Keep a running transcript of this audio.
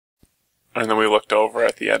And then we looked over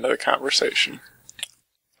at the end of the conversation.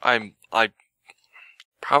 I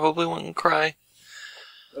probably wouldn't cry.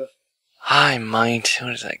 I might.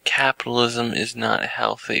 What is that? Capitalism is not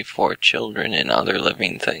healthy for children and other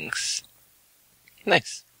living things.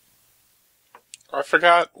 Nice. I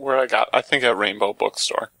forgot where I got. I think at Rainbow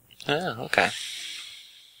Bookstore. Oh, okay.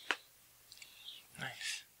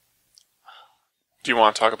 Nice. Do you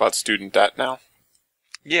want to talk about student debt now?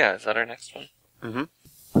 Yeah, is that our next one? Mm-hmm.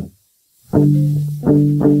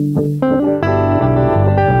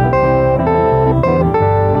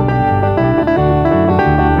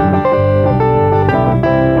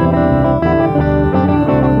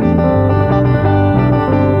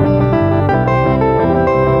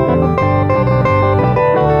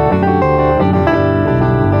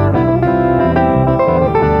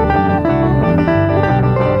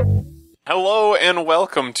 Hello and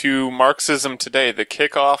welcome to Marxism Today, the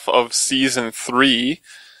kickoff of Season 3.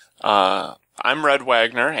 I'm Red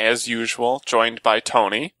Wagner, as usual, joined by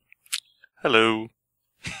Tony. Hello.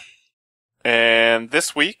 And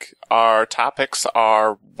this week, our topics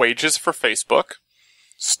are wages for Facebook,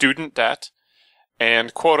 student debt,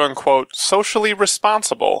 and quote-unquote socially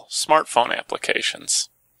responsible smartphone applications.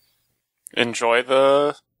 Enjoy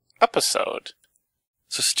the episode.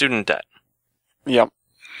 So student debt Yep.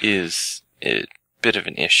 is a bit of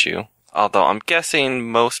an issue. Although I'm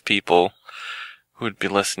guessing most people who would be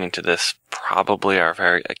listening to this probably are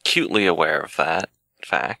very acutely aware of that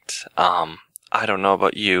fact. I don't know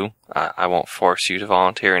about you. I won't force you to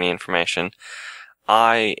volunteer any information.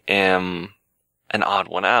 I am an odd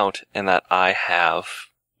one out in that I have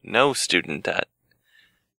no student debt.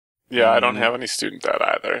 Yeah, I don't have any student debt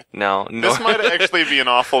either. No. This might actually be an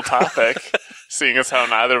awful topic, seeing as how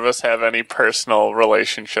neither of us have any personal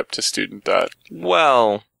relationship to student debt.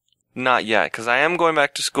 Well, not yet, because I am going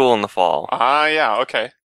back to school in the fall. Yeah,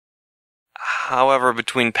 okay. However,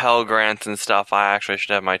 between Pell Grants and stuff, I actually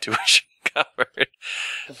should have my tuition covered.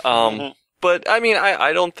 But, I mean,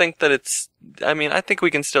 I don't think that it's... I mean, I think we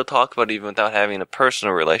can still talk about it even without having a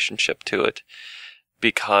personal relationship to it.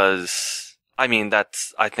 Because, I mean,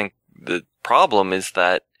 I think the problem is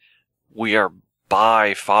that we are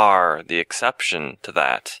by far the exception to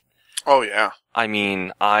that. Oh, yeah. I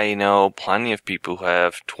mean, I know plenty of people who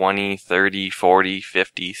have $20, $30, $40,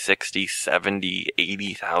 $50, $60, $70,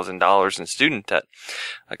 $80,000 in student debt.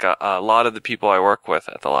 Like a lot of the people I work with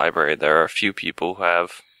at the library, there are a few people who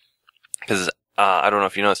have, because I don't know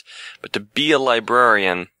if you know this, but to be a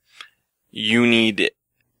librarian, you need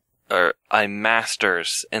a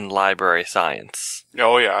master's in library science.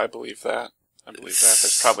 Oh, yeah, I believe that.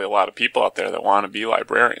 There's probably a lot of people out there that want to be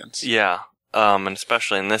librarians. Yeah. And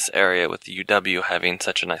especially in this area with the UW having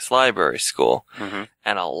such a nice library school. Mm-hmm.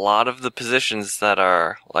 And a lot of the positions that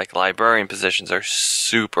are like librarian positions are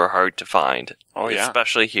super hard to find. Oh, yeah.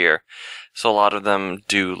 Especially here. So a lot of them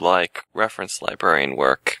do like reference librarian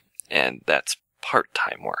work, and that's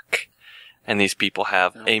part-time work. And these people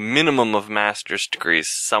have a minimum of master's degrees.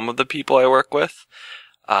 Some of the people I work with,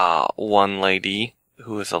 one lady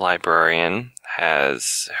who is a librarian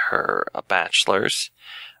has her bachelor's,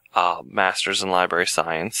 master's in library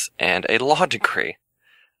science, and a law degree.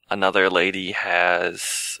 Another lady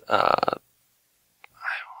has, I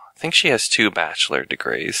think she has 2 bachelor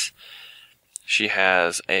degrees. She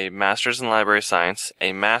has a master's in library science,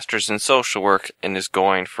 a master's in social work, and is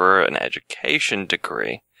going for an education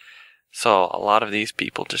degree. So a lot of these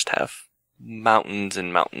people just have mountains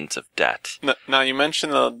and mountains of debt. Now, you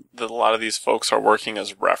mentioned that a lot of these folks are working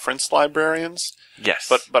as reference librarians.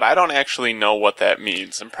 Yes. But I don't actually know what that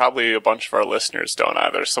means, and probably a bunch of our listeners don't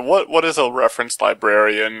either. So what is a reference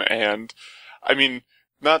librarian? And, I mean,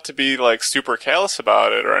 not to be, like, super callous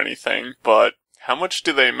about it or anything, but how much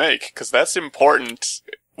do they make? Because that's important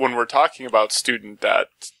when we're talking about student debt.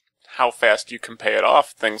 How fast you can pay it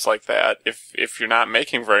off, things like that. If you're not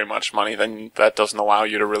making very much money, then that doesn't allow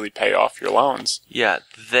you to really pay off your loans. Yeah,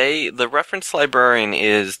 the reference librarian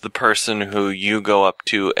is the person who you go up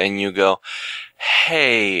to and you go,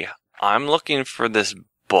 hey, I'm looking for this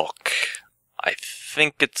book. I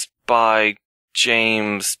think it's by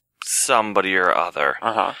James somebody or other.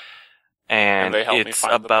 Uh-huh. And they help me it's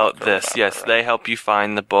find the about book or this. whatever, Yes, right? they help you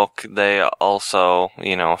find the book. They also,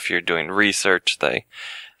 if you're doing research, they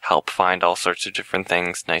help find all sorts of different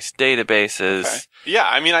things, nice databases. Okay. Yeah,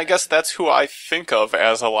 I mean, I guess that's who I think of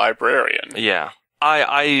as a librarian. Yeah.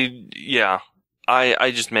 I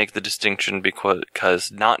just make the distinction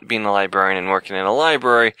because not being a librarian and working in a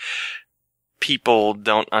library, people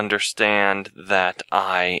don't understand that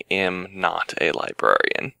I am not a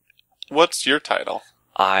librarian. What's your title?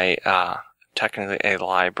 Technically a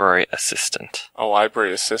library assistant. A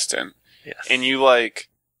library assistant. Yes. And you like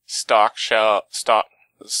stock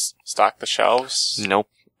the shelves? Nope.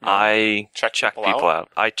 No. I Check check people out.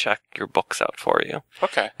 I check your books out for you.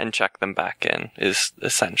 Okay. And check them back in is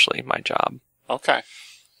essentially my job. Okay.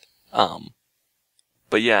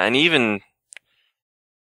 But yeah, and even,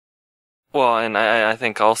 well, and I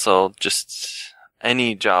think also just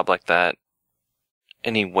any job like that,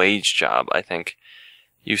 any wage job, I think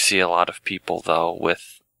you see a lot of people though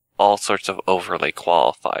with all sorts of overly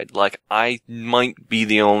qualified. Like, I might be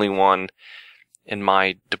the only one in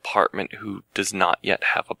my department who does not yet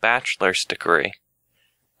have a bachelor's degree.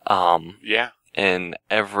 Yeah. And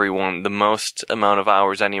everyone, the most amount of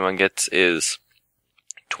hours anyone gets is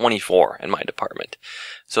 24 in my department.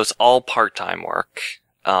 So it's all part-time work.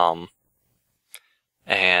 And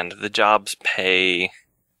the jobs pay, I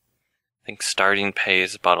think starting pay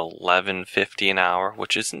is about $11.50 an hour,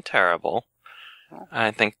 which isn't terrible.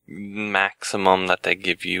 I think maximum that they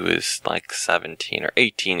give you is like 17 or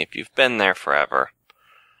 18 if you've been there forever.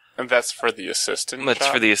 And that's for the assistant That's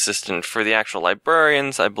job? for the assistant. For the actual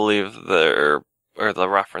librarians, I believe or the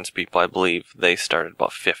reference people, I believe they start at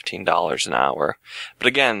about $15 an hour. But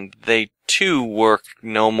again, they too work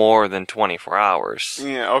no more than 24 hours.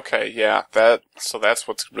 Yeah, okay, yeah. So that's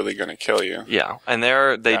what's really gonna kill you. Yeah, and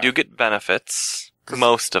they do get benefits,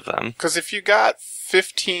 most of them. Because if you got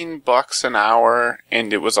 $15 an hour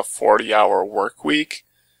and it was a 40-hour work week,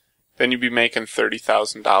 then you'd be making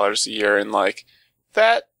 $30,000 a year, and like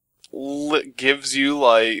that gives you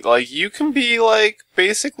like you can be like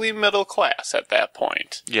basically middle class at that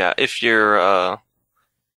point. Yeah, if you're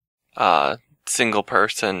a single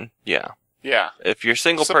person, yeah. Yeah. If you're a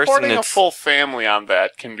single Supporting person, a it's full family on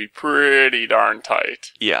that can be pretty darn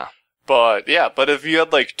tight. yeah. But if you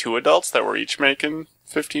had like two adults that were each making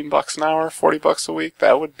 $15 an hour, $40 a week,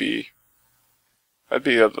 that'd be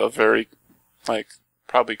a very like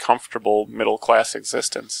probably comfortable middle class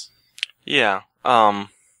existence. Yeah. So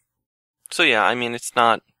yeah, I mean, it's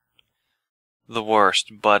not the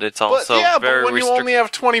worst, but it's also but very when you restrictive. only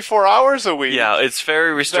have 24 hours a week. Yeah, it's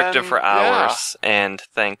very restrictive then, for hours, and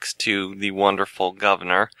thanks to the wonderful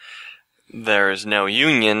governor, there is no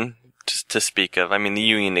union to speak of. I mean, the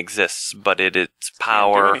union exists, but its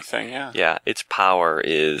power, Can't do anything, yeah, its power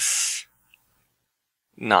is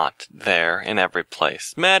not there in every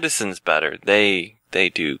place. Madison's better. They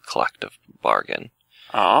do collectively bargain.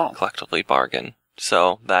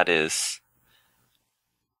 So that is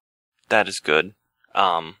good.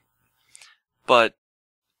 But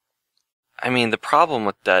I mean, the problem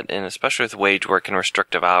with that, and especially with wage work and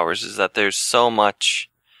restrictive hours, is that there's so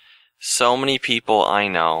many people I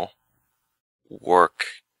know work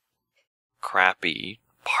crappy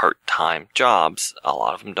part-time jobs. A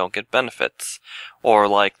lot of them don't get benefits. Or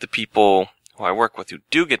like the people who I work with who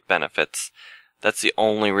do get benefits, that's the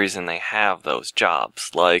only reason they have those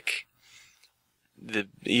jobs. Like,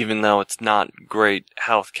 even though it's not great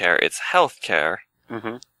healthcare, it's healthcare.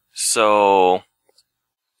 Mm-hmm. So,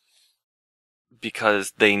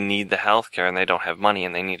 because they need the healthcare and they don't have money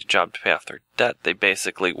and they need a job to pay off their debt, they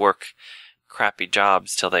basically work crappy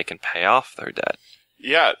jobs till they can pay off their debt.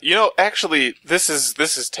 Yeah, actually, this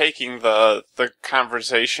is taking the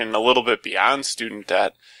conversation a little bit beyond student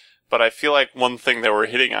debt, but I feel like one thing that we're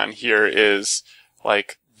hitting on here is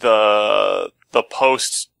like the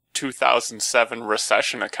post 2007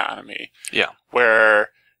 recession economy. Yeah. Where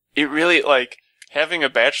it really, like, having a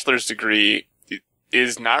bachelor's degree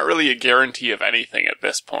is not really a guarantee of anything at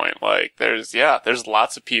this point. Like, there's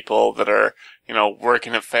lots of people that are,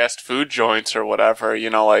 working at fast food joints or whatever,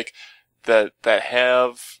 like, that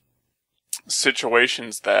have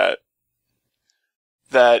situations that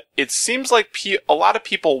it seems like a lot of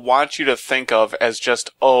people want you to think of as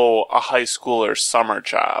just, a high schooler's summer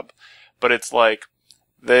job. But it's like,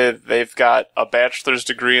 they've got a bachelor's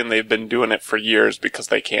degree and they've been doing it for years because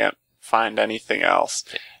they can't find anything else.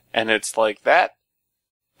 And it's like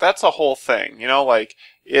that's a whole thing, like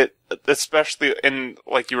it, especially in,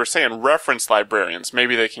 like you were saying, reference librarians,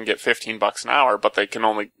 maybe they can get $15 an hour, but they can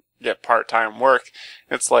only get part-time work.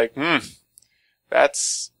 It's like,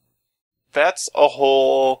 that's a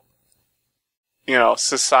whole,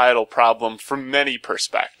 societal problem from many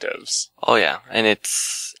perspectives. Oh yeah, and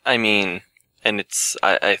I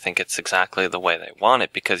think it's exactly the way they want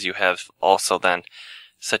it, because you have also then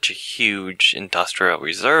such a huge industrial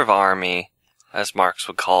reserve army, as Marx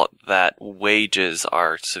would call it, that wages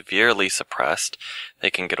are severely suppressed. They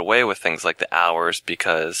can get away with things like the hours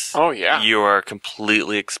because you are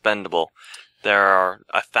completely expendable. There are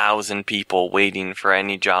 1,000 people waiting for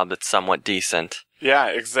any job that's somewhat decent. Yeah,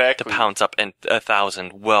 exactly. To pounce up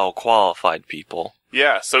 1,000 well-qualified people.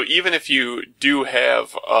 Yeah, so even if you do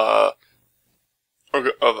have a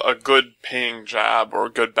a good paying job or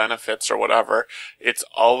good benefits or whatever, it's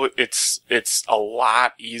a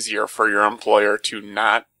lot easier for your employer to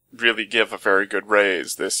not really give a very good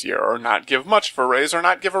raise this year, or not give much of a raise, or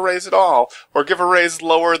not give a raise at all, or give a raise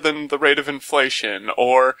lower than the rate of inflation,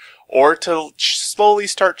 or to slowly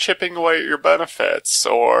start chipping away at your benefits,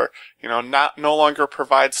 or, no longer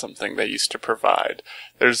provide something they used to provide.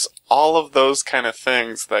 There's all of those kind of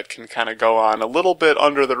things that can kind of go on a little bit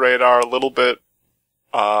under the radar, a little bit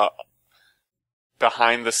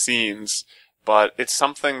behind the scenes, but it's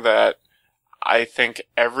something that I think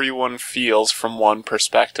everyone feels from one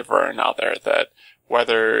perspective or another, that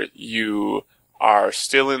whether you are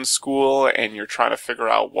still in school and you're trying to figure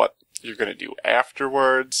out what you're going to do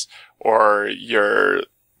afterwards, or you're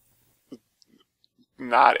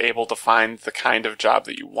not able to find the kind of job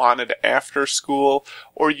that you wanted after school,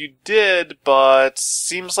 or you did, but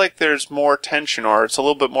seems like there's more tension, or it's a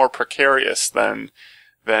little bit more precarious than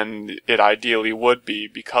it ideally would be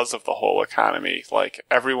because of the whole economy. Like,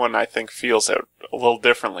 everyone, I think, feels it a little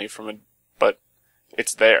differently but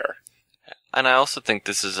it's there. And I also think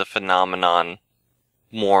this is a phenomenon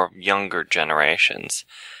more of younger generations,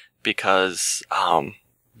 because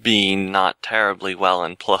being not terribly well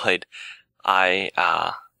employed,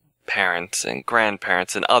 parents and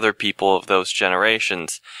grandparents and other people of those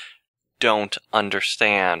generations don't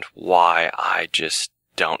understand why I just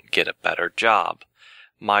don't get a better job.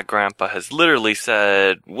 My grandpa has literally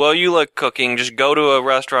said, well, you like cooking, just go to a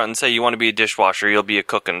restaurant and say you want to be a dishwasher, you'll be a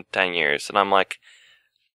cook in 10 years. And I'm like,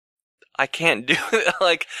 I can't do it.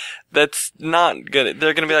 Like, that's not good.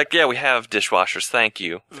 They're going to be like, yeah, we have dishwashers. Thank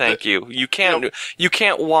you. Thank you. You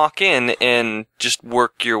can't walk in and just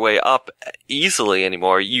work your way up easily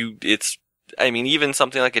anymore. Even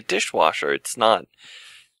something like a dishwasher, it's not,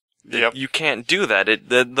 you can't do that.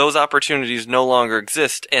 Those opportunities no longer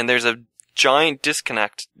exist. And there's a giant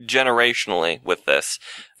disconnect generationally with this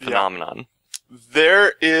phenomenon.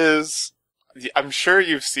 There is, I'm sure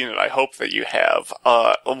you've seen it, I hope that you have,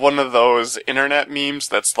 one of those internet memes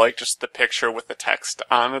that's like just the picture with the text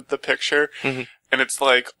on the picture, and it's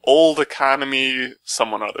like, old economy,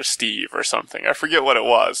 someone other, Steve or something, I forget what it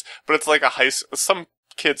was, but it's like some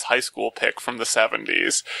kid's high school pic from the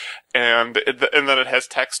 70s, and then it has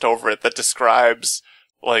text over it that describes,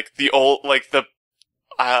 like, the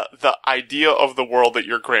idea of the world that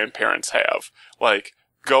your grandparents have. Like,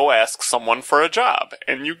 go ask someone for a job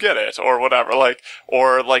and you get it, or whatever.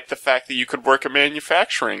 Or the fact that you could work a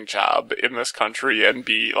manufacturing job in this country and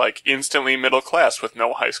be like instantly middle class with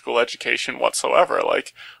no high school education whatsoever.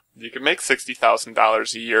 Like, you can make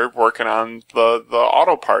 $60,000 a year working on the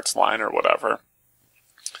auto parts line or whatever.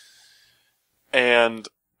 And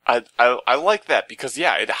I like that because,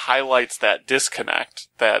 it highlights that disconnect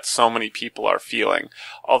that so many people are feeling.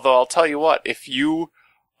 Although I'll tell you what, if you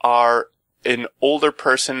are an older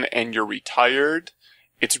person and you're retired,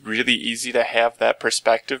 it's really easy to have that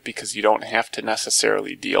perspective because you don't have to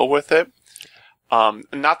necessarily deal with it.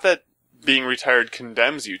 Not that being retired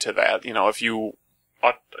condemns you to that. If you,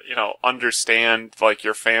 understand like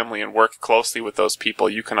your family and work closely with those people,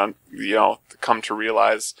 you can, come to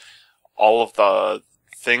realize all of the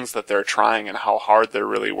things that they're trying and how hard they're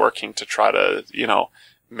really working to try to,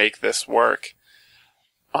 make this work.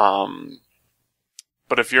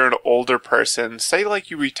 But if you're an older person, say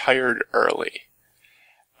like you retired early,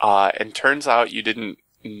 and turns out you didn't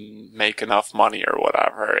make enough money or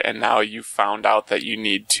whatever, and now you found out that you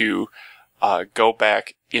need to go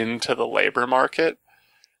back into the labor market,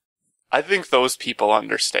 I think those people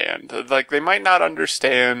understand. Like, they might not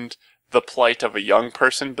understand the plight of a young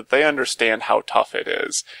person, but they understand how tough it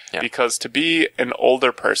is. Yeah. Because to be an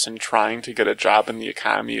older person trying to get a job in the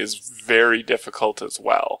economy is very difficult as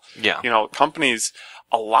well. Yeah. Companies,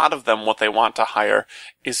 a lot of them, what they want to hire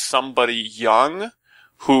is somebody young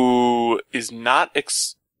who is not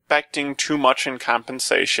expecting too much in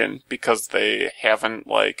compensation because they haven't,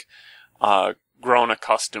 grown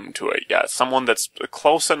accustomed to it yet. Someone that's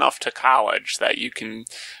close enough to college that you can,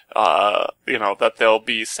 that they'll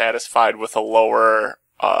be satisfied with a lower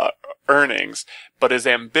earnings, but is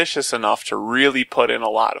ambitious enough to really put in a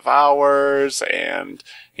lot of hours and,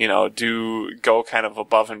 go kind of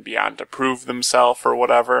above and beyond to prove themselves or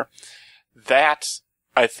whatever. That,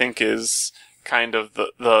 I think, is kind of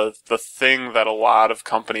the thing that a lot of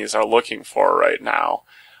companies are looking for right now.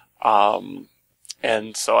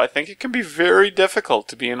 And so I think it can be very difficult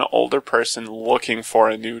to be an older person looking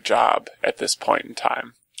for a new job at this point in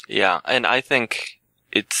time. Yeah, and I think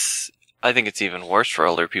it's even worse for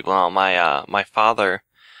older people now. My father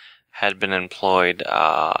had been employed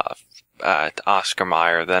at Oscar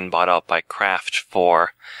Mayer, then bought out by Kraft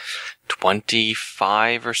for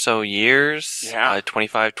 25 or so years. Yeah.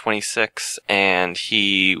 25, 26, and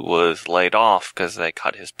he was laid off because they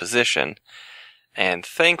cut his position. And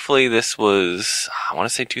thankfully this was, I want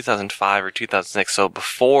to say 2005 or 2006, so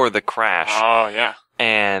before the crash. Oh, yeah.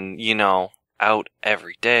 And, out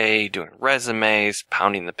every day, doing resumes,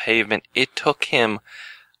 pounding the pavement. It took him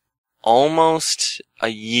almost a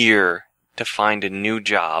year to find a new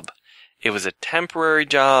job. It was a temporary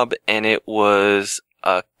job, and it was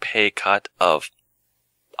a pay cut of,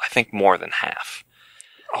 I think, more than half.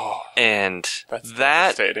 Oh, and that's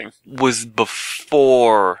that devastating. was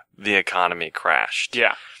before the economy crashed.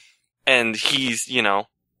 Yeah. And he's,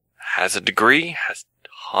 has a degree, has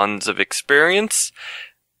tons of experience,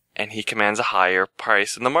 and he commands a higher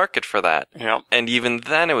price in the market for that. Yeah. And even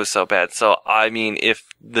then it was so bad. So, I mean, if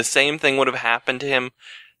the same thing would have happened to him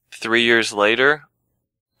 3 years later,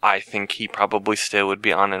 I think he probably still would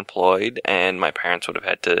be unemployed, and my parents would have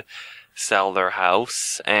had to sell their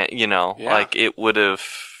house, and, like, it would have...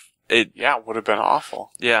 it would have been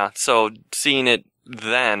awful. Yeah, so seeing it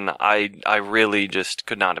then, I really just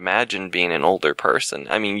could not imagine being an older person.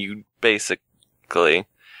 I mean, you basically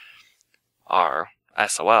are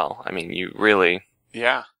SOL. I mean, you really...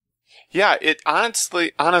 Yeah. Yeah, it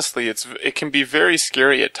honestly, it can be very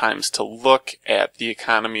scary at times to look at the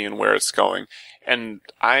economy and where it's going. And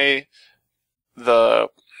the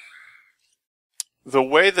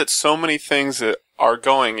way that so many things are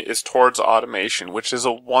going is towards automation, which is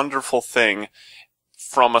a wonderful thing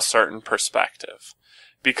from a certain perspective.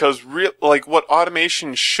 Because what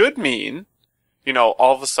automation should mean,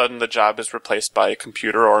 all of a sudden the job is replaced by a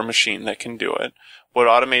computer or a machine that can do it. What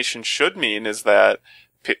automation should mean is that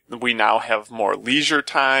we now have more leisure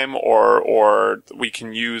time, or we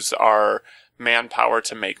can use our manpower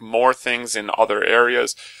to make more things in other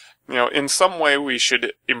areas. In some way we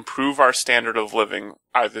should improve our standard of living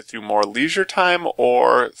either through more leisure time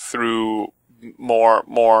or through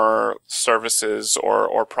more services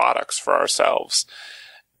or products for ourselves.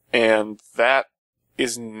 And that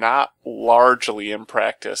is not largely in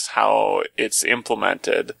practice how it's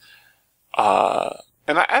implemented.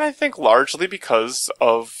 And I think largely because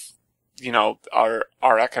of,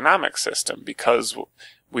 our economic system, because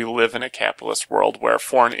we live in a capitalist world where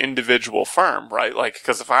for an individual firm, right? Like,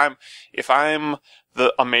 because if I'm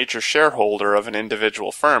a major shareholder of an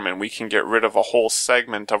individual firm and we can get rid of a whole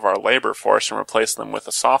segment of our labor force and replace them with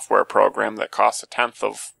a software program that costs 1/10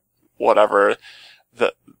 of whatever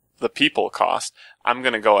the people cost, I'm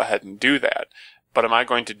going to go ahead and do that. But am I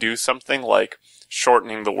going to do something like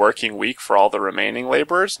shortening the working week for all the remaining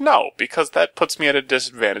laborers? No, because that puts me at a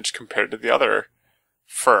disadvantage compared to the other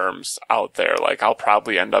firms out there. Like, I'll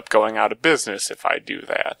probably end up going out of business if I do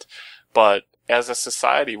that. But as a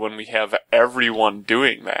society, when we have everyone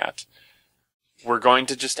doing that, we're going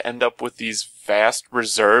to just end up with these vast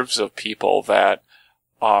reserves of people that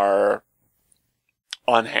are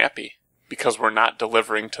unhappy because we're not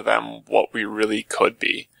delivering to them what we really could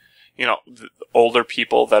be. The older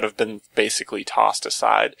people that have been basically tossed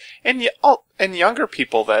aside, and younger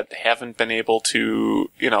people that haven't been able to,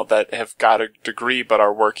 that have got a degree but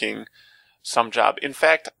are working some job. In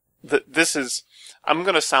fact, I'm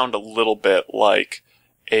going to sound a little bit like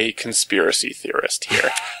a conspiracy theorist here,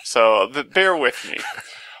 so bear with me.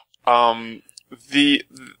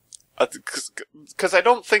 Because I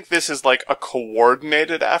don't think this is like a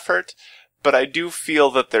coordinated effort, but I do feel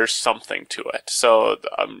that there's something to it. So,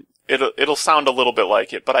 it'll sound a little bit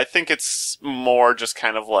like it, but I think it's more just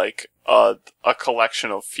kind of like a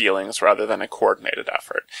collection of feelings rather than a coordinated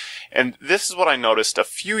effort. And this is what I noticed a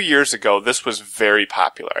few years ago. This was very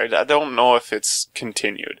popular. I don't know if it's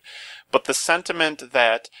continued, but the sentiment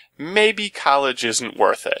that maybe college isn't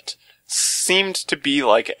worth it seemed to be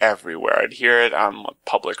like everywhere. I'd hear it on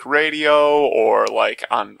public radio or like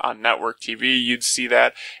on network TV. You'd see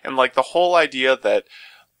that. And like the whole idea that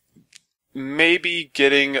maybe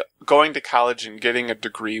going to college and getting a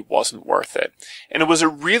degree wasn't worth it. And it was a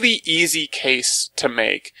really easy case to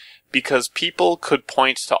make because people could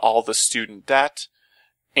point to all the student debt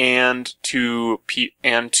and to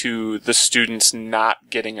the students not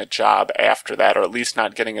getting a job after that, or at least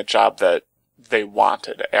not getting a job that they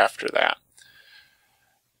wanted after that.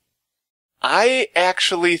 I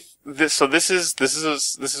actually, this is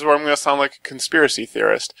where I'm going to sound like a conspiracy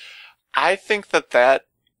theorist. I think that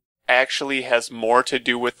actually has more to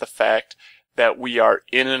do with the fact that we are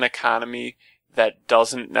in an economy that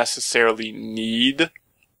doesn't necessarily need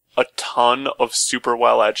a ton of super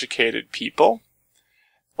well-educated people.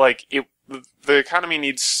 Like, the economy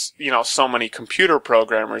needs, so many computer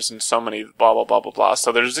programmers and so many blah, blah, blah, blah, blah.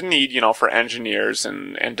 So there's a need, for engineers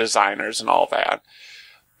and designers and all that.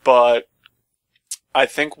 But I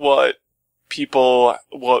think what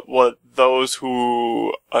those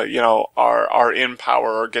who, are in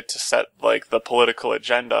power or get to set, like, the political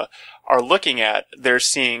agenda are looking at, they're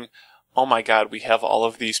seeing, oh my God, we have all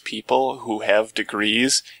of these people who have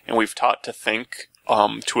degrees and we've taught to think,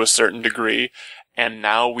 to a certain degree, and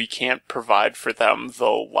now we can't provide for them the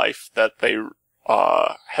life that they,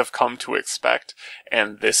 have come to expect,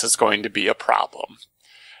 and this is going to be a problem.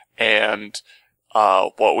 And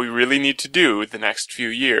what we really need to do the next few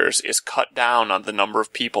years is cut down on the number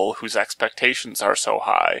of people whose expectations are so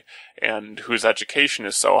high and whose education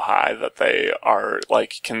is so high that they are,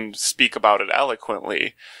 like, can speak about it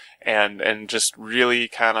eloquently, and just really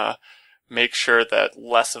kind of make sure that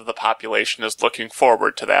less of the population is looking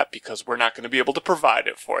forward to that, because we're not going to be able to provide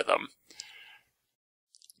it for them.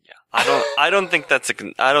 Yeah. I don't think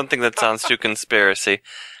that sounds too conspiracy.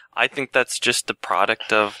 I think that's just a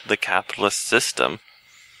product of the capitalist system.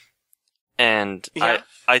 And yeah.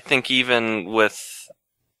 I think even with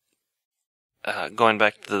going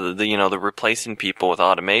back to the replacing people with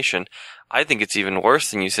automation, I think it's even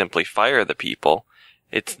worse than you simply fire the people.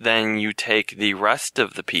 It's then you take the rest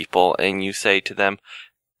of the people and you say to them,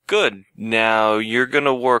 good, now you're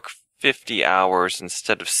gonna work 50 hours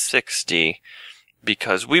instead of 60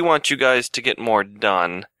 because we want you guys to get more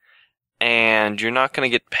done. And you're not going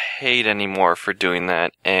to get paid anymore for doing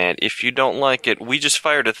that. And if you don't like it, we just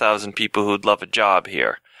fired 1,000 people who'd love a job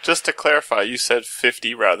here. Just to clarify, you said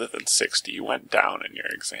 50 rather than 60. You went down in your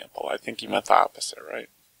example. I think you meant the opposite, right?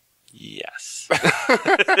 Yes.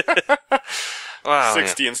 Wow,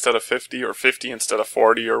 60 instead of 50, or 50 instead of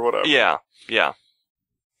 40, or whatever. Yeah.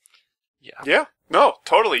 No,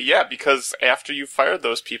 totally, yeah, because after you fired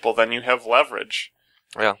those people, then you have leverage.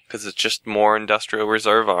 Yeah, because it's just more Industrial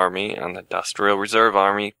Reserve Army, and the Industrial Reserve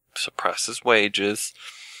Army suppresses wages.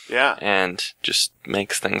 Yeah. And just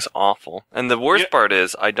makes things awful. And the worst part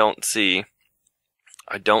is, I don't see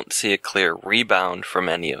a clear rebound from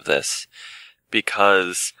any of this.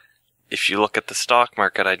 Because if you look at the stock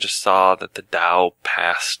market, I just saw that the Dow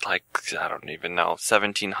passed, I don't even know,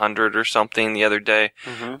 1,700 or something the other day,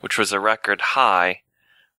 which was a record high.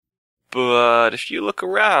 But if you look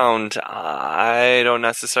around, I don't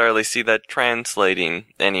necessarily see that translating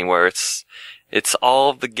anywhere. It's all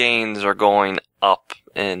of the gains are going up,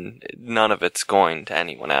 and none of it's going to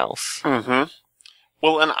anyone else.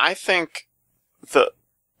 Well, and I think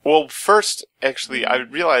first, actually, I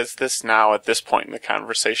realize this now at this point in the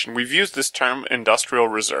conversation. We've used this term Industrial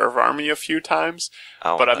Reserve Army a few times,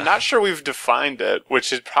 but I'm not sure we've defined it,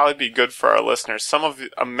 which would probably be good for our listeners.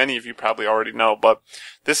 Many of you probably already know, but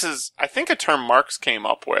this is, I think, a term Marx came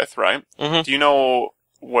up with, right? Do you know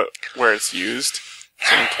where it's used?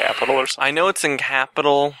 It's in Capital or something? I know it's in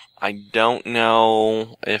Capital. I don't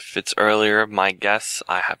know if it's earlier. My guess,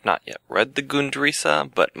 I have not yet read the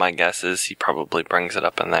Grundrisse, but my guess is he probably brings it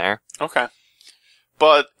up in there. Okay.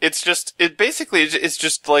 But it's just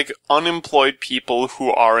like unemployed people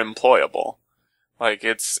who are employable. Like,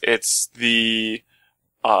 it's the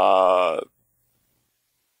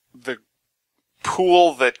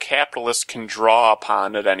pool that capitalists can draw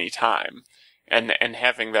upon at any time. And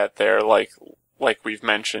having that there, like we've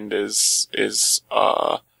mentioned, is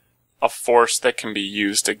a force that can be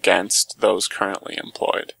used against those currently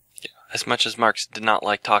employed. Yeah. As much as Marx did not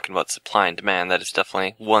like talking about supply and demand, that is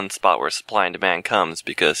definitely one spot where supply and demand comes,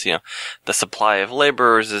 because, the supply of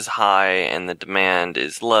laborers is high and the demand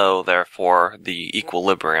is low, therefore the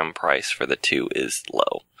equilibrium price for the two is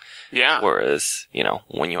low. Yeah. Whereas,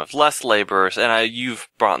 when you have less laborers, and you've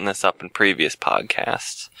brought this up in previous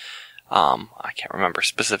podcasts, I can't remember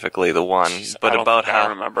specifically the one, but about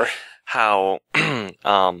how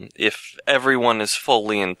if everyone is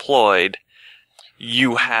fully employed,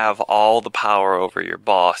 you have all the power over your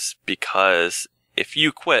boss, because if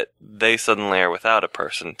you quit, they suddenly are without a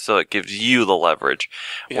person, so it gives you the leverage.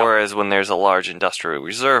 Yep. Whereas when there's a large Industrial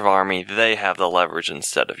Reserve Army, they have the leverage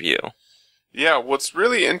instead of you. Yeah, what's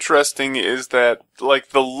really interesting is that, like,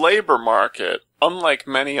 the labor market, unlike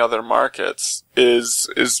many other markets, is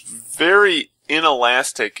very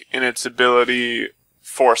inelastic in its ability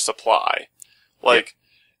for supply. Like,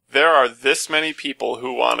 there are this many people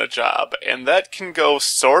who want a job, and that can go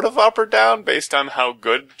sort of up or down based on how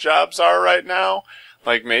good jobs are right now.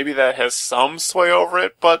 Like, maybe that has some sway over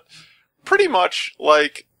it, but pretty much,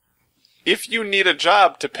 like, if you need a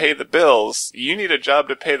job to pay the bills, you need a job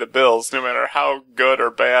to pay the bills, no matter how good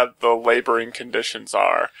or bad the laboring conditions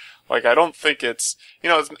are. Like, I don't think it's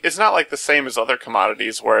not like the same as other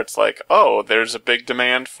commodities where it's like, oh, there's a big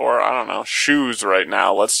demand for, I don't know, shoes right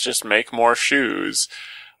now. Let's just make more shoes.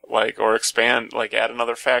 Like, or expand, like, add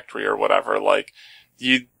another factory or whatever. Like,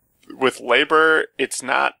 with labor, it's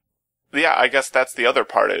not, yeah, I guess that's the other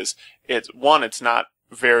part is, it's not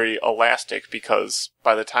very elastic because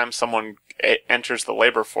by the time someone enters the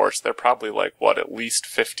labor force, they're probably like, at least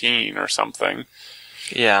 15 or something.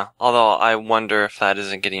 Yeah, although I wonder if that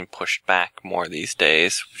isn't getting pushed back more these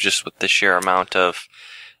days, just with the sheer amount of,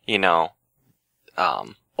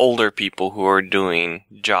 older people who are doing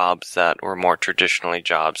jobs that were more traditionally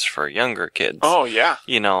jobs for younger kids. Oh, yeah.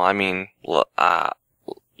 You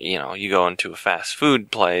go into a fast food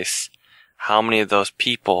place, how many of those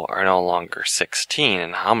people are no longer 16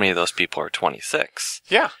 and how many of those people are 26?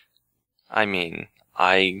 Yeah. I mean,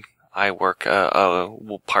 I work a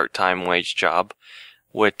part-time wage job,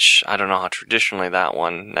 which I don't know how traditionally that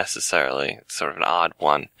one necessarily, it's sort of an odd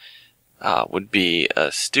one, would be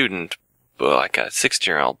a student, like a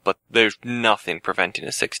 16-year-old, but there's nothing preventing a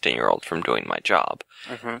 16-year-old from doing my job,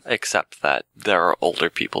 except that there are older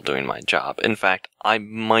people doing my job. In fact, I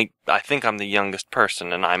think I'm the youngest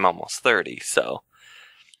person and I'm almost 30, so.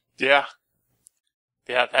 Yeah.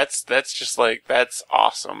 Yeah, that's just like, that's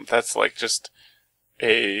awesome. That's like just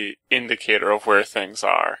a indicator of where things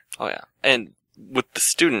are. Oh yeah. And with the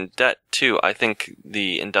student debt too, I think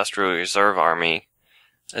the Industrial Reserve Army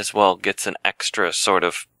as well gets an extra sort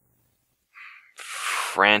of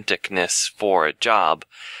franticness for a job,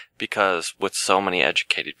 because with so many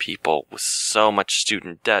educated people, with so much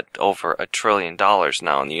student debt, over $1 trillion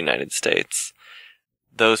now in the United States,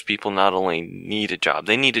 those people not only need a job,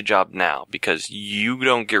 they need a job now, because you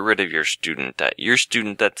don't get rid of your student debt. Your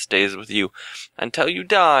student debt stays with you until you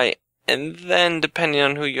die, and then depending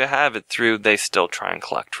on who you have it through, they still try and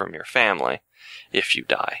collect from your family if you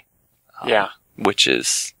die. Yeah. Which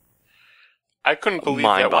is I couldn't believe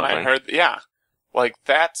that when I heard, like,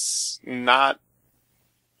 that's not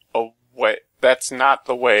the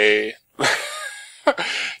way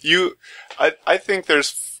I think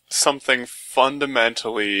there's something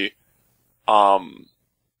fundamentally, I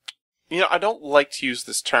don't like to use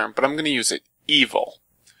this term, but I'm going to use it, evil.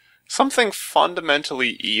 Something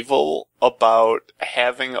fundamentally evil about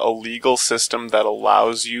having a legal system that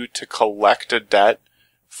allows you to collect a debt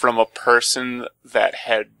from a person that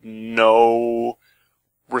had no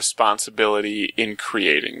responsibility in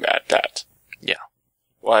creating that debt. Yeah.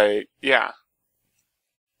 Like, yeah.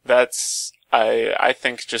 That's, I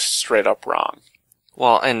think, just straight up wrong.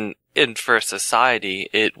 Well, and for society,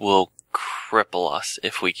 it will cripple us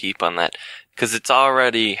if we keep on that, because it's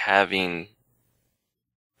already having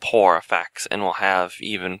poor effects and will have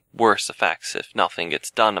even worse effects if nothing gets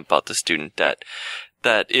done about the student debt.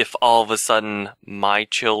 That if all of a sudden my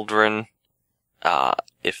children,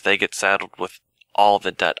 if they get saddled with all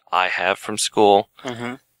the debt I have from school,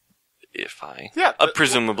 if I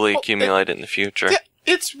presumably accumulate it in the future. Yeah,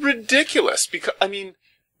 it's ridiculous because, I mean,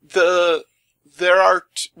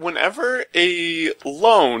 whenever a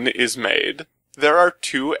loan is made, there are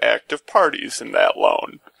two active parties in that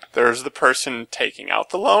loan. There's the person taking out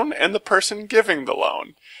the loan and the person giving the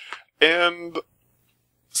loan. And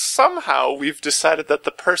somehow we've decided that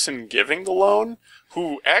the person giving the loan,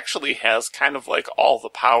 who actually has kind of like all the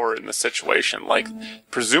power in the situation, like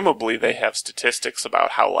presumably they have statistics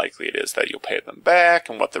about how likely it is that you'll pay them back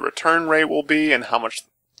and what the return rate will be and how much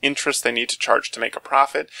interest they need to charge to make a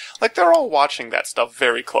profit. Like, they're all watching that stuff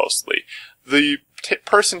very closely. The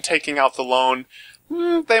person taking out the loan,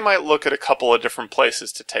 they might look at a couple of different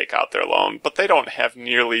places to take out their loan, but they don't have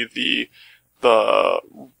nearly the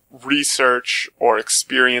research or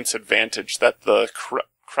experience advantage that the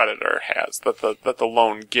creditor has, that the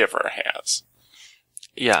loan giver has.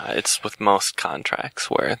 Yeah, it's with most contracts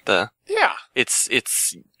where it's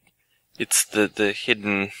the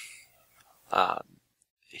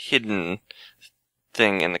hidden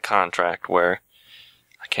thing in the contract where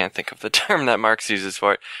I can't think of the term that Marx uses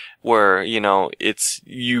for it, where, it's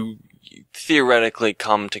you theoretically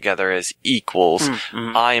come together as equals.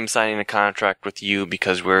 I am signing a contract with you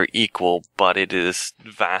because we're equal, but it is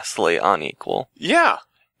vastly unequal. Yeah.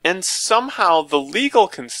 And somehow the legal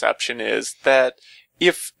conception is that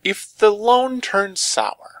if the loan turns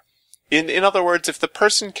sour, in other words, if the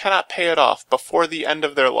person cannot pay it off before the end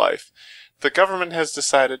of their life, the government has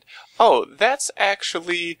decided, that's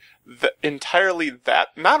actually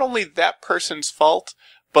not only that person's fault,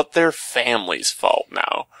 but their family's fault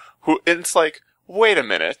now. And it's like, wait a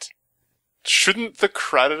minute. Shouldn't the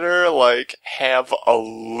creditor, have a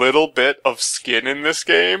little bit of skin in this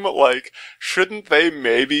game? Shouldn't they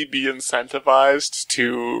maybe be incentivized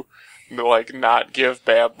to, not give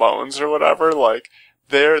bad loans or whatever?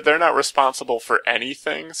 They're not responsible for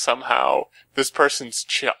anything. Somehow, this person's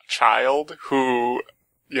child, who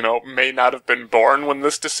may not have been born when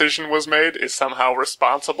this decision was made is somehow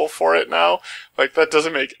responsible for it now. Like, that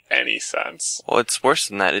doesn't make any sense. Well, it's worse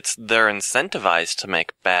than that. They're incentivized to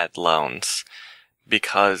make bad loans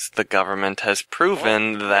because the government has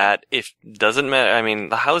proven that doesn't matter. I mean,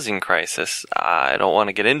 the housing crisis, I don't want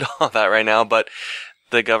to get into all that right now, but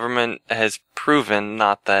the government has proven,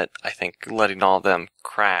 not that I think letting all of them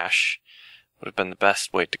crash would have been the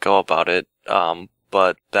best way to go about it,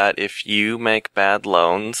 but that if you make bad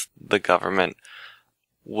loans, the government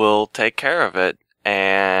will take care of it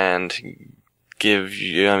and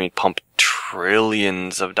pump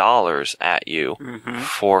trillions of dollars at you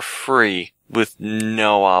for free with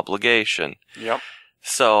no obligation. Yep.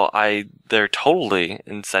 So they're totally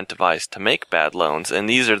incentivized to make bad loans, and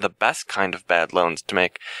these are the best kind of bad loans to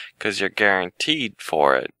make because you're guaranteed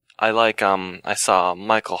for it. I saw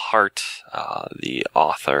Michael Hart, the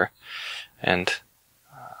author, and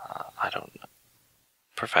I don't know,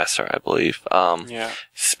 professor, I believe,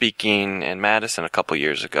 speaking in Madison a couple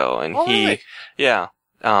years ago, and really? It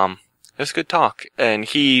was a good talk, and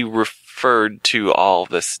he referred to all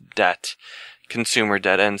this debt, consumer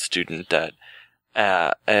debt and student debt,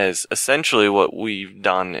 as essentially what we've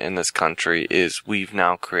done in this country is we've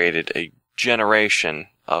now created a generation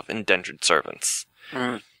of indentured servants.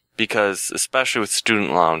 Because, especially with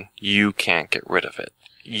student loan, you can't get rid of it.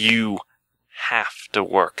 You have to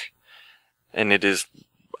work. And it is,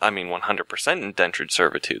 100% indentured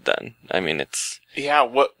servitude then. it's... Yeah,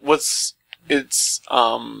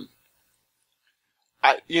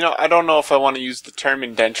 I don't know if I want to use the term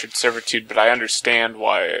indentured servitude, but I understand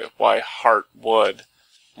why Hart would.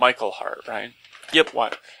 Michael Hart, right? Yep.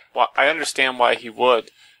 Why I understand why he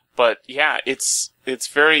would, but yeah, it's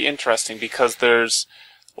very interesting because there's,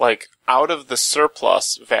 like, out of the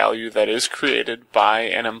surplus value that is created by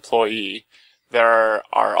an employee, there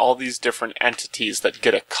are all these different entities that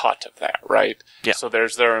get a cut of that, right? Yeah. So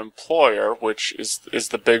there's their employer, which is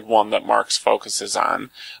the big one that Marx focuses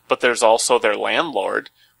on, but there's also their landlord,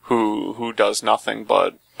 who does nothing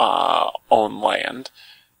but own land.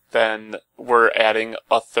 Then we're adding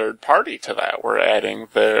a third party to that. We're adding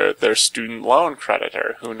their student loan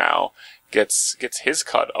creditor, who now gets his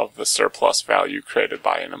cut of the surplus value created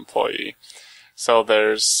by an employee. So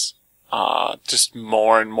there's just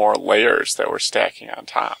more and more layers that we're stacking on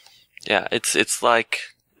top. Yeah, it's like,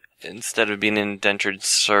 instead of being an indentured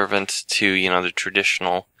servant to, the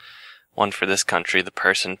traditional one for this country, the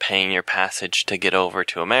person paying your passage to get over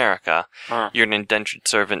to America, you're an indentured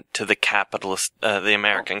servant to the capitalist, the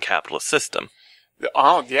American capitalist system.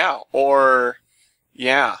 Oh, yeah. Or,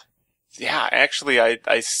 yeah. Yeah, actually,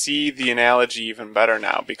 I see the analogy even better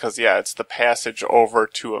now, because, it's the passage over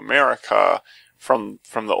to America from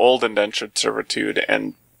the old indentured servitude,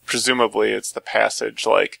 and presumably it's the passage,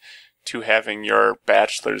 like, to having your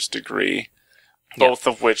bachelor's degree, both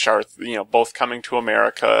of which are, both coming to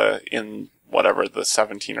America in whatever, the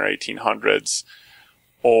 17 or 1800s,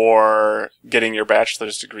 or getting your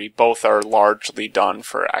bachelor's degree. Both are largely done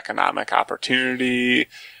for economic opportunity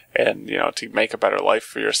and, to make a better life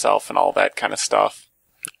for yourself and all that kind of stuff.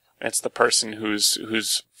 It's the person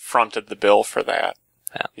who's fronted the bill for that.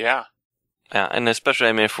 Yeah. Yeah, and especially,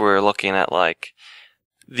 if we're looking at, like,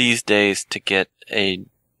 these days to get you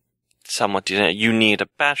need a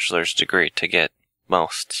bachelor's degree to get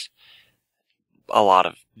a lot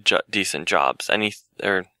of decent jobs.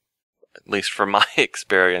 Or at least from my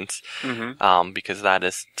experience, because that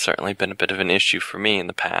has certainly been a bit of an issue for me in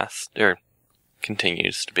the past, or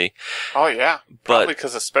continues to be. Oh, yeah. Probably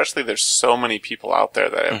because especially there's so many people out there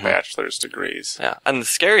that have bachelor's degrees. Yeah, and the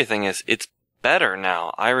scary thing is, it's better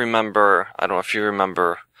now. I don't know if you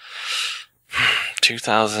remember,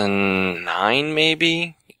 2009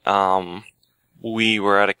 maybe? We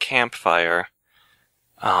were at a campfire,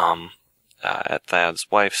 at Thad's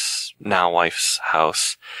now wife's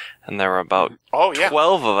house, and there were about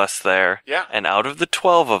 12 of us there. Yeah. And out of the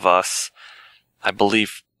 12 of us, I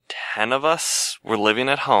believe 10 of us were living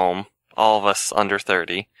at home, all of us under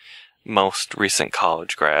 30, most recent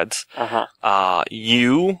college grads.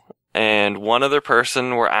 You and one other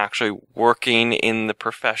person were actually working in the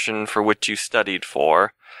profession for which you studied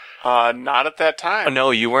for. Not at that time. Oh,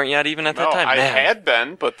 no, you weren't yet even at that time? I had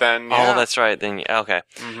been, but then, Oh, that's right. Then, okay.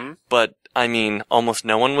 But, almost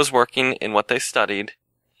no one was working in what they studied.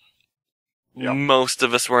 Yep. Most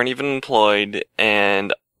of us weren't even employed,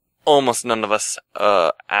 and almost none of us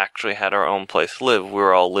actually had our own place to live. We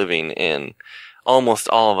were all almost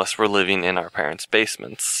all of us were living in our parents'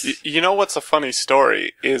 basements. You know what's a funny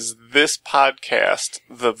story? Is this podcast,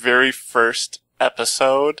 the very first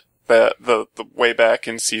episode, the way back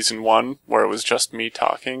in season 1, where it was just me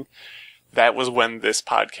talking, that was when this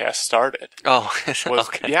podcast started. Oh,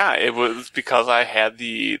 Okay. Yeah, it was because I had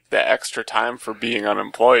the extra time for being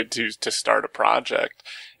unemployed to start a project,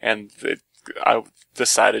 and I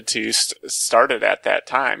decided to start it at that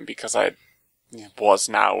time because I was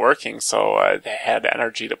not working, so I had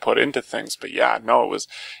energy to put into things. But yeah, no,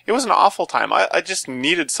 it was an awful time. I just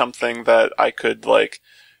needed something that I could like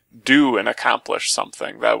do and accomplish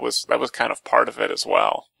something. That was kind of part of it as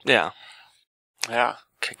well. Yeah. Yeah.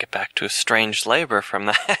 Could get back to a strange labor from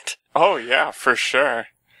that. Oh yeah, for sure.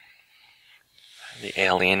 The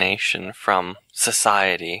alienation from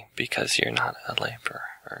society because you're not a laborer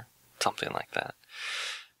or something like that.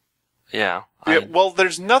 Yeah. Well,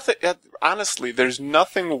 there's nothing, honestly, there's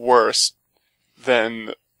nothing worse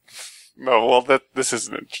than, no, well, this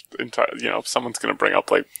isn't entirely, someone's going to bring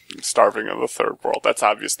up, like, starving in the third world. That's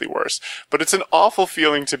obviously worse. But it's an awful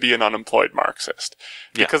feeling to be an unemployed Marxist.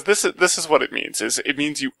 Because this is what it means, it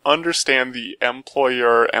means you understand the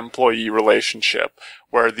employer-employee relationship,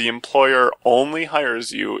 where the employer only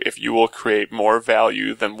hires you if you will create more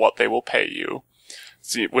value than what they will pay you.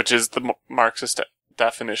 See, which is the Marxist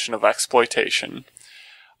definition of exploitation.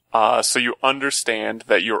 So you understand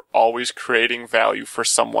that you're always creating value for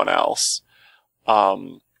someone else,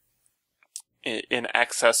 in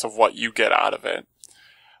excess of what you get out of it.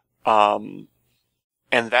 And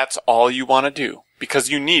that's all you want to do, because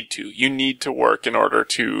you need to. You need to work in order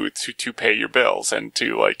to pay your bills and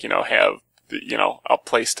to, like, have, a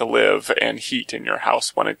place to live and heat in your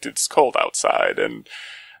house when it's cold outside, and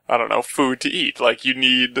I don't know, food to eat. Like, you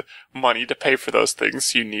need money to pay for those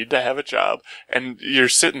things. You need to have a job. And you're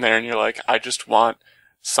sitting there and you're like, I just want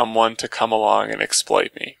someone to come along and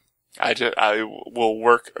exploit me. I will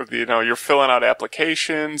work, you're filling out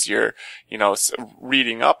applications, you're,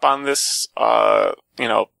 reading up on this,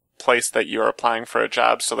 place that you're applying for a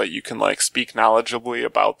job so that you can, like, speak knowledgeably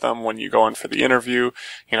about them when you go in for the interview.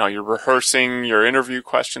 You're rehearsing your interview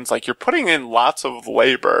questions. Like, you're putting in lots of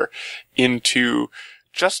labor into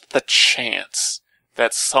just the chance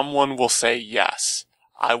that someone will say, yes,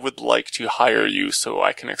 I would like to hire you so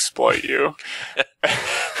I can exploit you.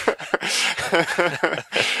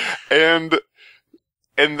 and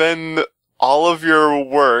then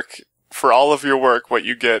for all of your work, what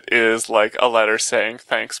you get is like a letter saying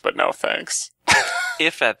thanks, but no thanks.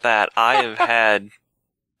 If at that, I have had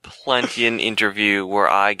plenty an interview where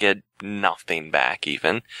I get nothing back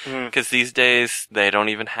even. Because these days, they don't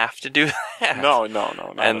even have to do that. No.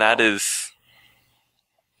 And that is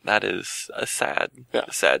a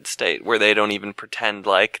sad state where they don't even pretend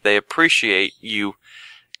like they appreciate you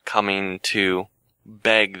coming to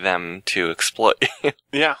beg them to exploit you.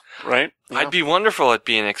 Yeah, right? Yeah. I'd be wonderful at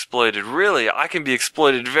being exploited. Really, I can be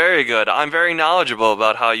exploited very good. I'm very knowledgeable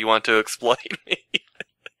about how you want to exploit me.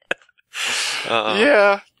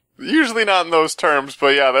 Yeah. Usually not in those terms,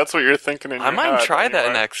 but yeah, that's what you're thinking in your head. I might try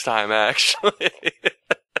that next time, actually.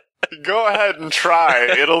 Go ahead and try.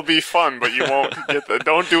 It'll be fun, but you won't get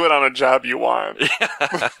don't do it on a job you want.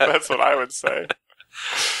 Yeah. That's what I would say.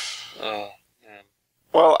 Oh, man.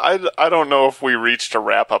 Well, I don't know if we reached a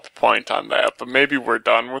wrap-up point on that, but maybe we're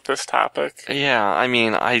done with this topic. Yeah, I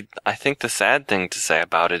mean, I think the sad thing to say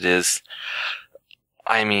about it is,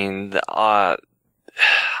 I mean, I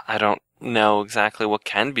don't know exactly what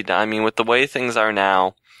can be done. I mean, with the way things are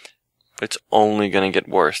now, it's only going to get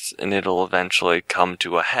worse, and it'll eventually come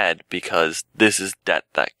to a head because this is debt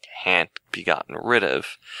that can't be gotten rid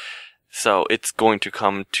of. So it's going to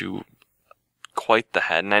come to quite the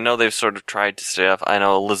head. And I know they've sort of tried to stay off. I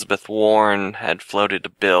know Elizabeth Warren had floated a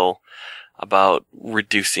bill about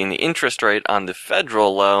reducing the interest rate on the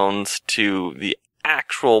federal loans to the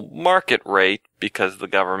actual market rate because the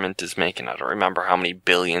government is making, I don't remember how many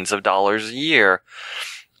billions of dollars a year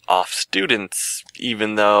off students,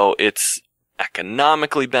 even though it's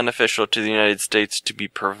economically beneficial to the United States to be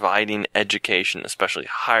providing education, especially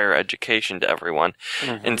higher education, to everyone.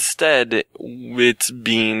 Mm-hmm. Instead, it's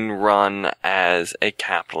being run as a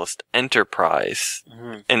capitalist enterprise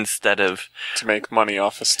instead of to make money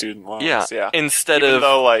off of student loans. Yeah. Even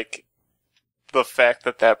though, like, the fact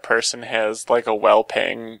that person has, like, a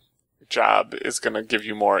well-paying job is going to give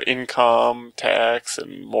you more income tax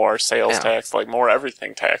and more sales tax, like more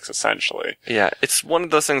everything tax, essentially. Yeah, it's one of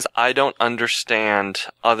those things I don't understand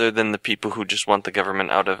other than the people who just want the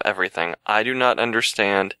government out of everything. I do not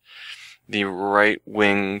understand the right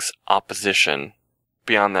wing's opposition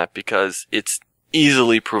beyond that, because it's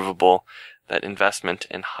easily provable that investment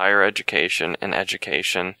in higher education and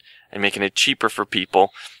making it cheaper for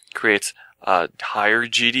people creates higher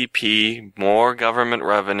GDP, more government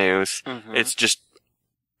revenues. Mm-hmm.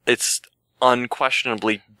 It's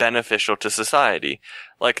unquestionably beneficial to society.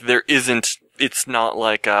 Like, it's not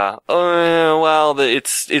like,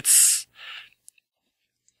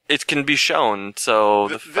 it can be shown, so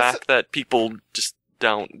the fact that people just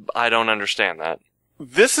I don't understand that.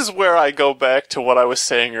 This is where I go back to what I was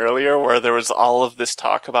saying earlier, where there was all of this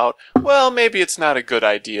talk about, well, maybe it's not a good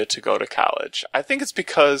idea to go to college. I think it's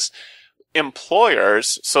because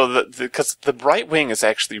employers, because the right wing is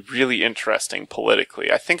actually really interesting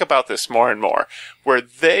politically. I think about this more and more, where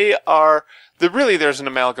there's an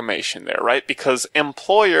amalgamation there, right? Because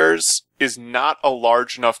employers is not a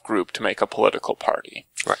large enough group to make a political party.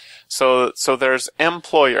 Right. So there's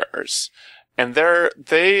employers, and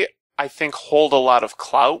they, I think, hold a lot of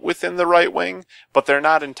clout within the right wing, but they're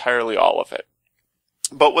not entirely all of it.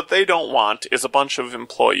 But what they don't want is a bunch of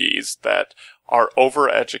employees that are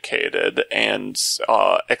overeducated and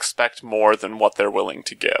expect more than what they're willing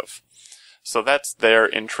to give. So that's their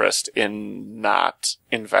interest in not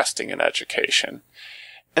investing in education.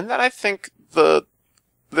 And then I think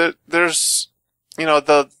there's,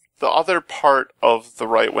 the other part of the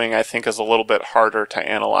right wing, I think, is a little bit harder to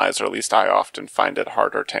analyze, or at least I often find it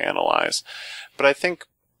harder to analyze. But I think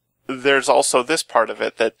there's also this part of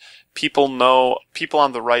it that people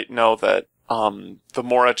on the right know that the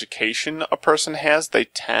more education a person has, they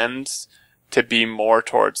tend to be more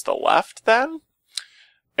towards the left then.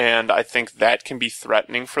 And I think that can be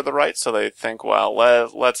threatening for the right, so they think, well,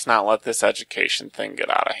 let's not let this education thing get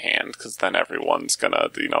out of hand, because then everyone's gonna,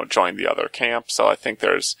 join the other camp. So I think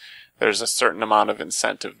there's a certain amount of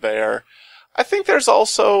incentive there. I think there's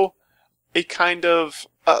also a kind of,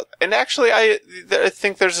 and actually I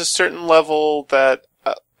think there's a certain level that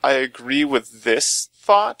I agree with this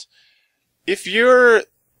thought. If you're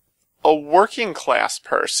a working class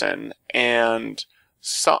person and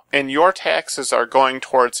your taxes are going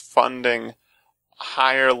towards funding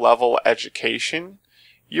higher level education,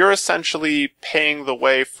 you're essentially paying the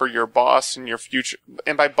way for your boss and your future.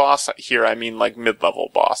 And by boss here, I mean like mid-level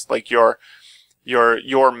boss, like your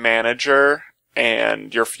manager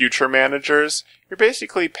and your future managers. You're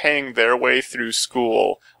basically paying their way through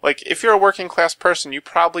school. Like, if you're a working class person, you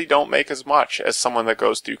probably don't make as much as someone that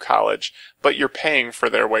goes through college, but you're paying for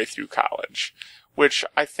their way through college, which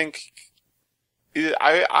I think,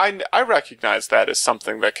 I recognize that as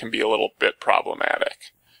something that can be a little bit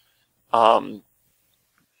problematic.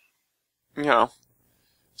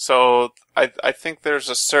 So I think there's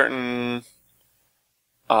a certain,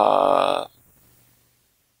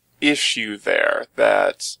 issue there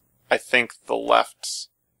that I think the left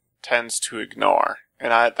tends to ignore,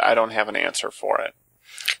 and I don't have an answer for it.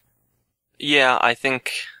 Yeah, I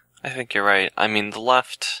think you're right. I mean, the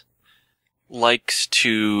left likes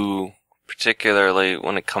to, particularly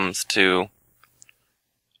when it comes to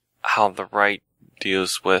how the right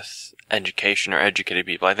deals with education or educated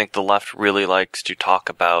people, I think the left really likes to talk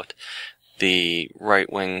about the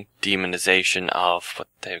right-wing demonization of what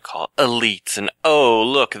they call elites, and oh,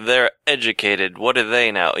 look, they're educated, what do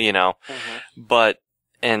they know, Mm-hmm. But,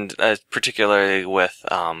 and particularly with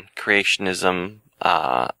creationism,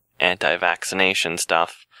 anti-vaccination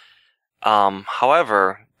stuff.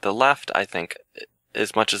 However, the left, I think,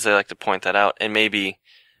 as much as they like to point that out, and maybe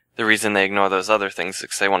the reason they ignore those other things is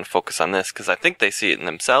because they want to focus on this, because I think they see it in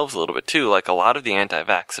themselves a little bit too. Like, a lot of the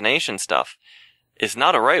anti-vaccination stuff is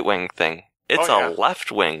not a right-wing thing. It's a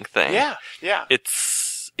left-wing thing. Yeah, yeah.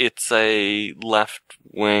 It's a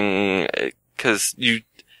left-wing, because the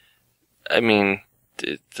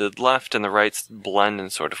left and the right blend in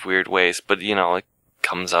sort of weird ways, but, it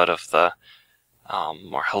comes out of the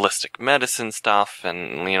more holistic medicine stuff,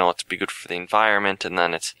 and, let's be good for the environment, and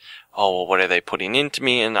then it's, oh, well, what are they putting into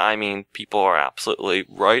me? And I mean, people are absolutely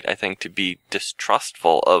right, I think, to be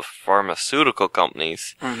distrustful of pharmaceutical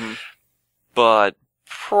companies, Mm-hmm. but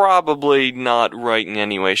probably not right in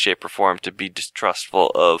any way, shape, or form to be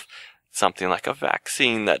distrustful of something like a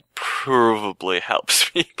vaccine that provably helps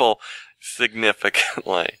people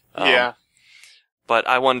significantly. Yeah. But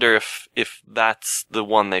I wonder if that's the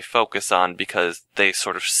one they focus on because they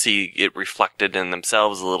sort of see it reflected in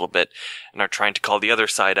themselves a little bit and are trying to call the other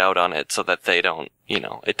side out on it so that they don't,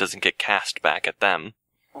 it doesn't get cast back at them.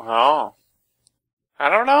 Oh. I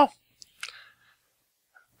don't know.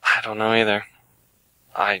 I don't know either.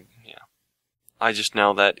 I just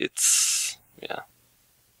know that it's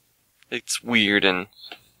weird, and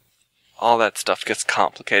all that stuff gets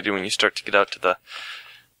complicated when you start to get out to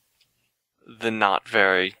the not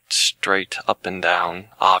very straight up and down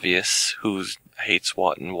obvious who hates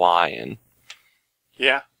what and why, and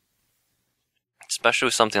yeah, especially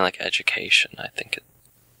with something like education, I think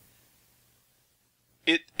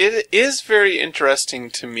It is very interesting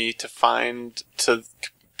to me to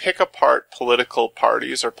pick apart political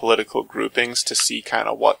parties or political groupings to see kind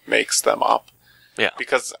of what makes them up. Yeah.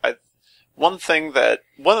 Because one of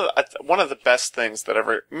the best things that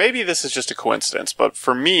ever, maybe this is just a coincidence, but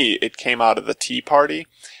for me it came out of the Tea Party.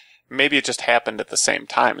 Maybe it just happened at the same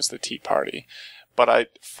time as the Tea Party. But I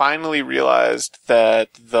finally realized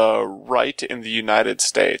that the right in the United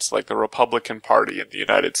States, like the Republican Party in the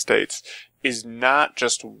United States, is not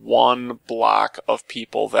just one block of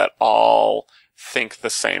people that all think the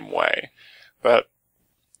same way. I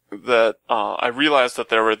realized that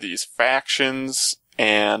there were these factions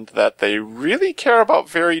and that they really care about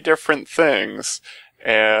very different things.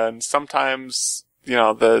 And sometimes,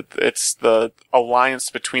 the alliance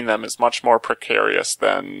between them is much more precarious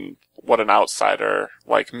than what an outsider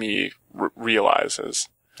like me realizes.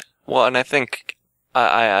 Well, and I think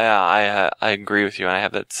I agree with you, and I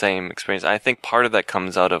have that same experience. I think part of that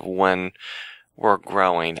comes out of when we're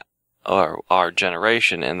growing, or our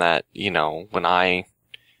generation, in that, when I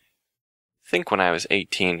was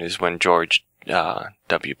 18 is when George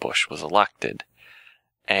W. Bush was elected.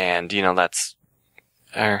 And, that's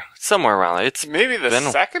somewhere around there. It's maybe the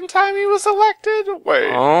second time he was elected?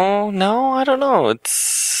 Wait. Oh, no, I don't know.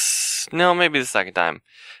 No, maybe the second time.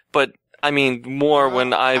 But, more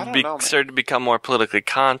when I started to become more politically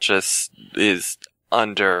conscious is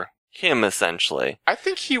under him, essentially. I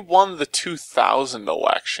think he won the 2000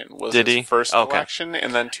 election. Did he? His first election,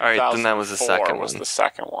 and then 2004 All right, then that was the second one. The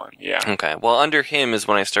second one, yeah. Okay, well, under him is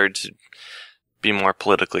when I started to be more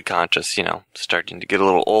politically conscious, starting to get a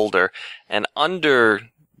little older. And under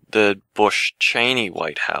the Bush-Cheney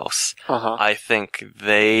White House, I think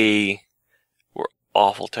they were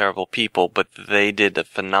awful, terrible people, but they did a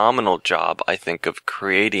phenomenal job, I think, of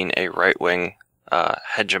creating a right-wing,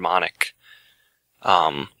 hegemonic,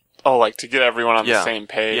 like to get everyone on the same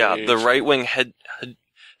page. Yeah, the right-wing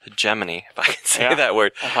hegemony, if I can say that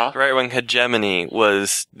word. The right-wing hegemony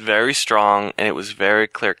was very strong, and it was very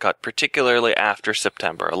clear-cut, particularly after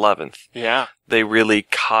September 11th. Yeah. They really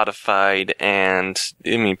codified, and,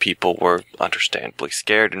 people were understandably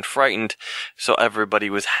scared and frightened, so everybody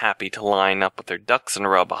was happy to line up with their ducks in a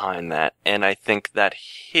row behind that, and I think that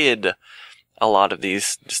hid a lot of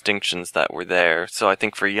these distinctions that were there. So I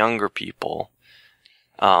think for younger people,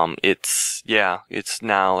 it's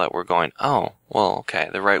now that we're going, oh, well, okay,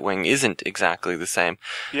 the right wing isn't exactly the same.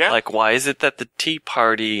 Yeah. Like, why is it that the Tea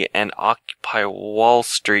Party and Occupy Wall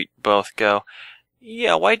Street both go,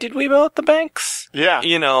 yeah, why did we vote the banks? Yeah.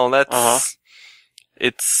 That's,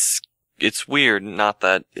 it's weird, not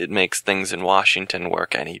that it makes things in Washington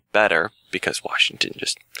work any better, because Washington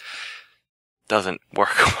just doesn't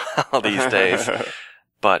work well these days.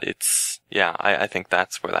 But I think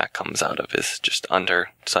that's where that comes out of, is just under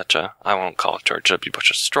such I won't call George W.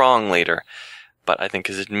 Bush a strong leader, but I think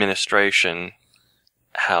his administration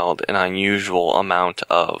held an unusual amount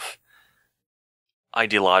of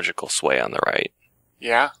ideological sway on the right.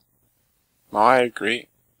 Yeah. No, I agree.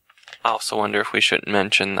 I also wonder if we shouldn't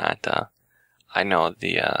mention that, I know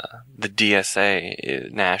the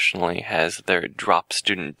DSA nationally has their Drop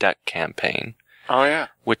Student Debt campaign. Oh, yeah.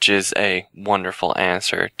 Which is a wonderful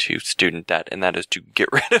answer to student debt, and that is to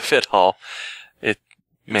get rid of it all. It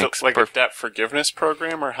makes it like a debt forgiveness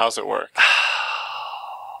program, or how's it work?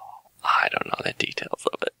 I don't know the details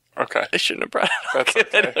of it. Okay. I shouldn't have brought it up. That's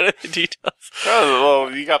okay. I don't know the details. Oh,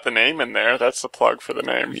 well, you got the name in there. That's the plug for the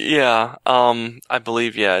name. Yeah. I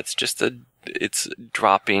believe, it's just it's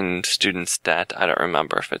dropping students' debt. I don't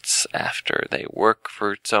remember if it's after they work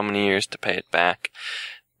for so many years to pay it back.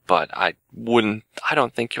 But I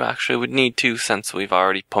don't think you actually would need to, since we've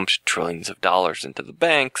already pumped trillions of dollars into the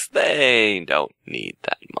banks. They don't need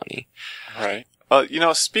that money. Right.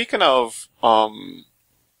 Speaking of,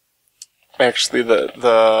 actually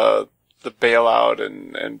the bailout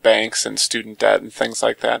and banks and student debt and things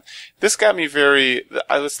like that, this got me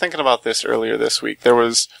I was thinking about this earlier this week. There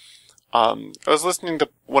was, I was listening to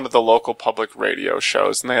one of the local public radio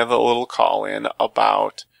shows, and they had a little call in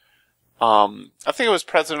about, I think it was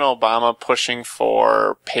President Obama pushing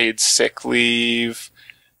for paid sick leave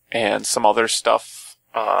and some other stuff,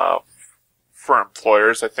 for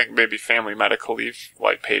employers. I think maybe family medical leave,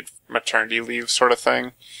 like paid maternity leave sort of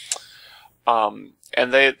thing. And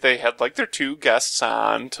they had like their two guests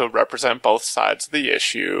on to represent both sides of the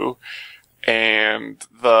issue. And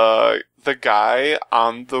the guy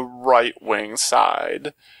on the right wing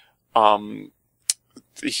side,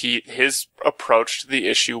 his approach to the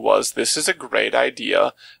issue was, this is a great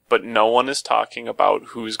idea, but no one is talking about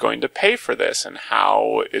who's going to pay for this and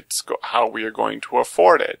how we are going to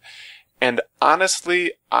afford it. And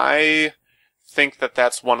honestly, I think that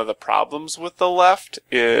that's one of the problems with the left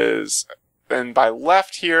is, and by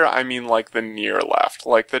left here, I mean like the near left,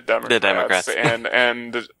 like the Democrats.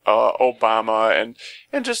 and Obama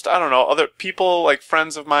and just, I don't know, other people, like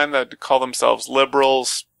friends of mine that call themselves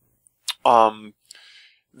liberals.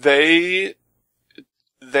 They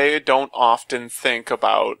don't often think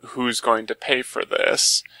about who's going to pay for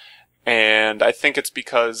this. And I think it's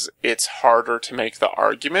because it's harder to make the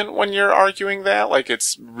argument when you're arguing that. Like,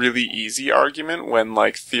 it's really easy argument when,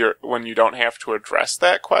 like, when you don't have to address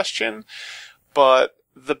that question. But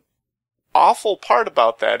the awful part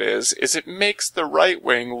about that is it makes the right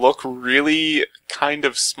wing look really kind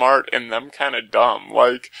of smart and them kind of dumb.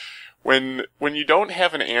 Like, when you don't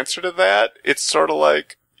have an answer to that, it's sort of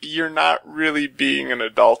like, you're not really being an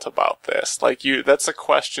adult about this. Like, that's a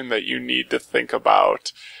question that you need to think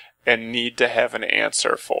about and need to have an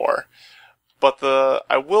answer for. But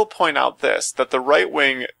I will point out this, that the right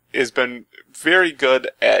wing has been very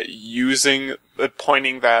good at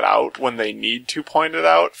pointing that out when they need to point it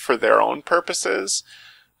out for their own purposes.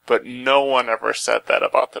 But no one ever said that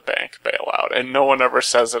about the bank bailout. And no one ever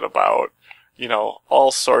says it about,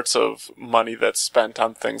 all sorts of money that's spent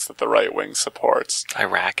on things that the right wing supports.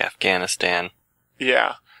 Iraq, Afghanistan.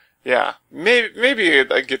 Yeah. Yeah, maybe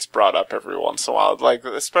it gets brought up every once in a while, like,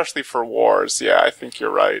 especially for wars. Yeah, I think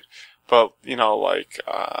you're right. But, the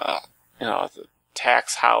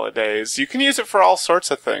tax holidays, you can use it for all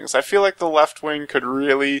sorts of things. I feel like the left wing could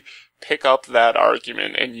really pick up that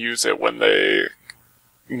argument and use it when they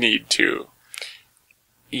need to.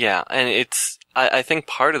 Yeah, and I think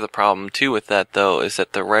part of the problem, too, with that, though, is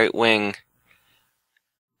that the right wing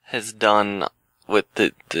has done with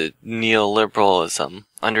the neoliberalism,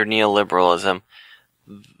 under neoliberalism,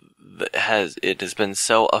 it has been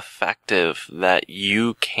so effective that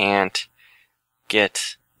you can't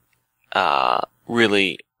get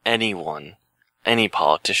really anyone, any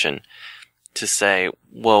politician, to say,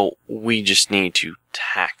 well, we just need to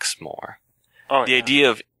tax more. Oh, the idea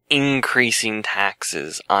of increasing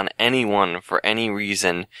taxes on anyone for any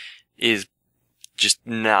reason is just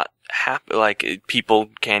not like, people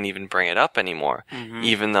can't even bring it up anymore,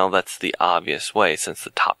 even though that's the obvious way, since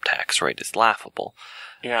the top tax rate is laughable.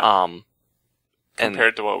 Yeah.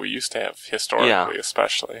 Compared to what we used to have historically,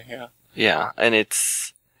 especially. Yeah. Yeah, and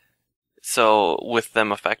it's, so with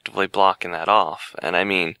them effectively blocking that off, and I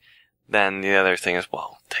mean, then the other thing is,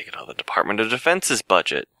 well, take it out of the Department of Defense's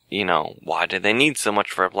budget. Why do they need so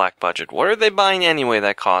much for a black budget? What are they buying anyway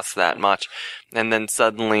that costs that much? And then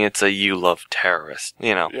suddenly it's a you love terrorist,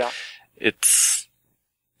 Yeah.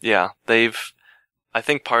 I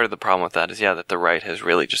think part of the problem with that is, that the right has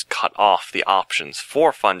really just cut off the options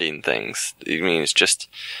for funding things. I mean, it's just,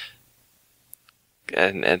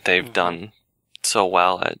 and they've done so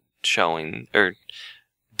well at showing, or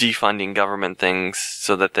defunding government things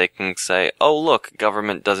so that they can say, oh, look,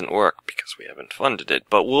 government doesn't work because we haven't funded it.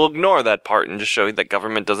 But we'll ignore that part and just show you that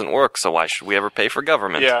government doesn't work, so why should we ever pay for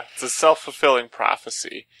government? Yeah, it's a self-fulfilling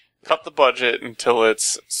prophecy. Cut the budget until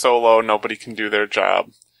it's so low nobody can do their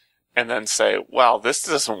job. And then say, wow, this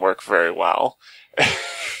doesn't work very well.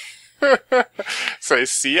 Say,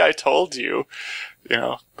 see, I told you.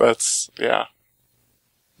 That's, yeah.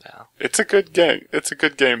 Yeah. It's a good game. It's a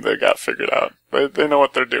good game they got figured out. They know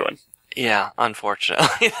what they're doing. Yeah,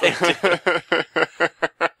 unfortunately, they do.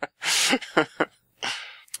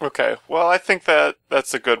 Okay, well, I think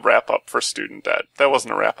that's a good wrap-up for student debt. That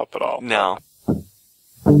wasn't a wrap-up at all. No.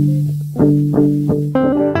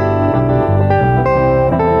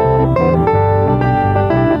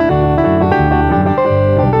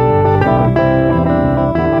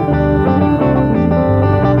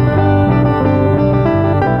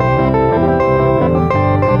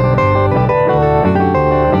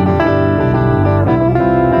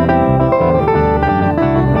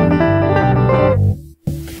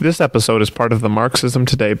 This episode is part of the Marxism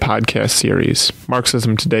Today podcast series.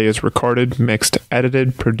 Marxism Today is recorded, mixed,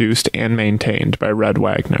 edited, produced, and maintained by Red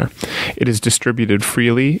Wagner. It is distributed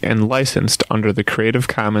freely and licensed under the Creative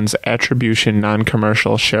Commons Attribution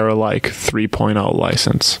Non-Commercial Share-alike 3.0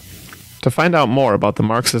 license. To find out more about the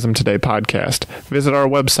Marxism Today podcast, visit our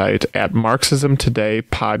website at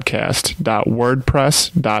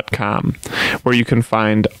marxismtodaypodcast.wordpress.com, where you can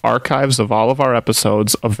find archives of all of our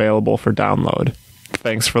episodes available for download.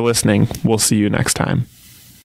 Thanks for listening. We'll see you next time.